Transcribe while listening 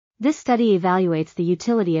This study evaluates the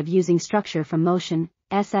utility of using structure from motion,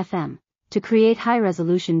 SFM, to create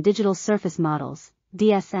high-resolution digital surface models,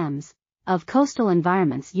 DSMs, of coastal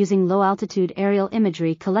environments using low-altitude aerial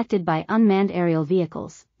imagery collected by unmanned aerial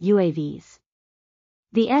vehicles, UAVs.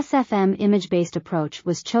 The SFM image-based approach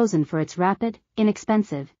was chosen for its rapid,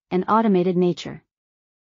 inexpensive, and automated nature.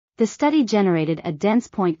 The study generated a dense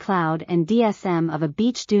point cloud and DSM of a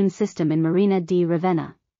beach dune system in Marina di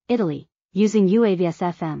Ravenna, Italy, using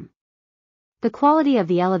UAV-SFM. The quality of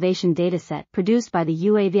the elevation dataset produced by the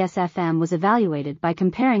UAV-SFM was evaluated by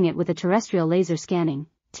comparing it with a terrestrial laser scanning,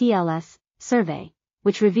 TLS, survey,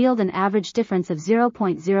 which revealed an average difference of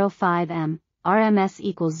 0.05 m, RMS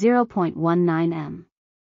equals 0.19 m.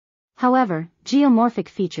 However, geomorphic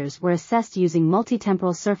features were assessed using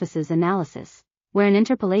multitemporal surfaces analysis, where an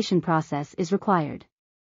interpolation process is required.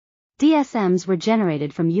 DSMs were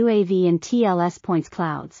generated from UAV and TLS points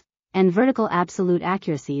clouds, and vertical absolute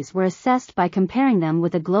accuracies were assessed by comparing them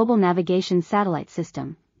with a Global Navigation Satellite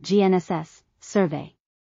System, GNSS, survey.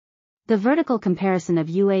 The vertical comparison of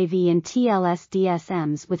UAV and TLS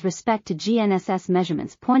DSMs with respect to GNSS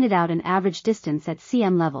measurements pointed out an average distance at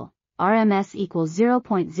CM level, RMS equals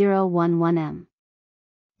 0.011 m.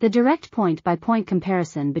 The direct point-by-point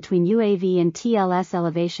comparison between UAV and TLS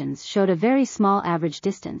elevations showed a very small average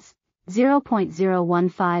distance,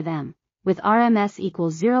 0.015 m, with RMS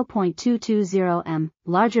equals 0.220 m.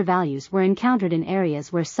 Larger values were encountered in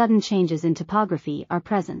areas where sudden changes in topography are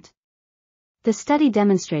present. The study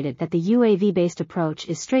demonstrated that the UAV-based approach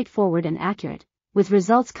is straightforward and accurate, with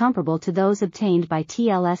results comparable to those obtained by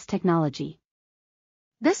TLS technology.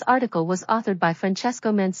 This article was authored by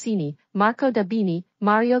Francesco Mancini, Marco Dubbini,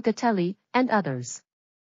 Mario Gattelli, and others.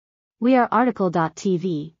 We are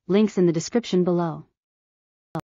RTCLTV, links in the description below.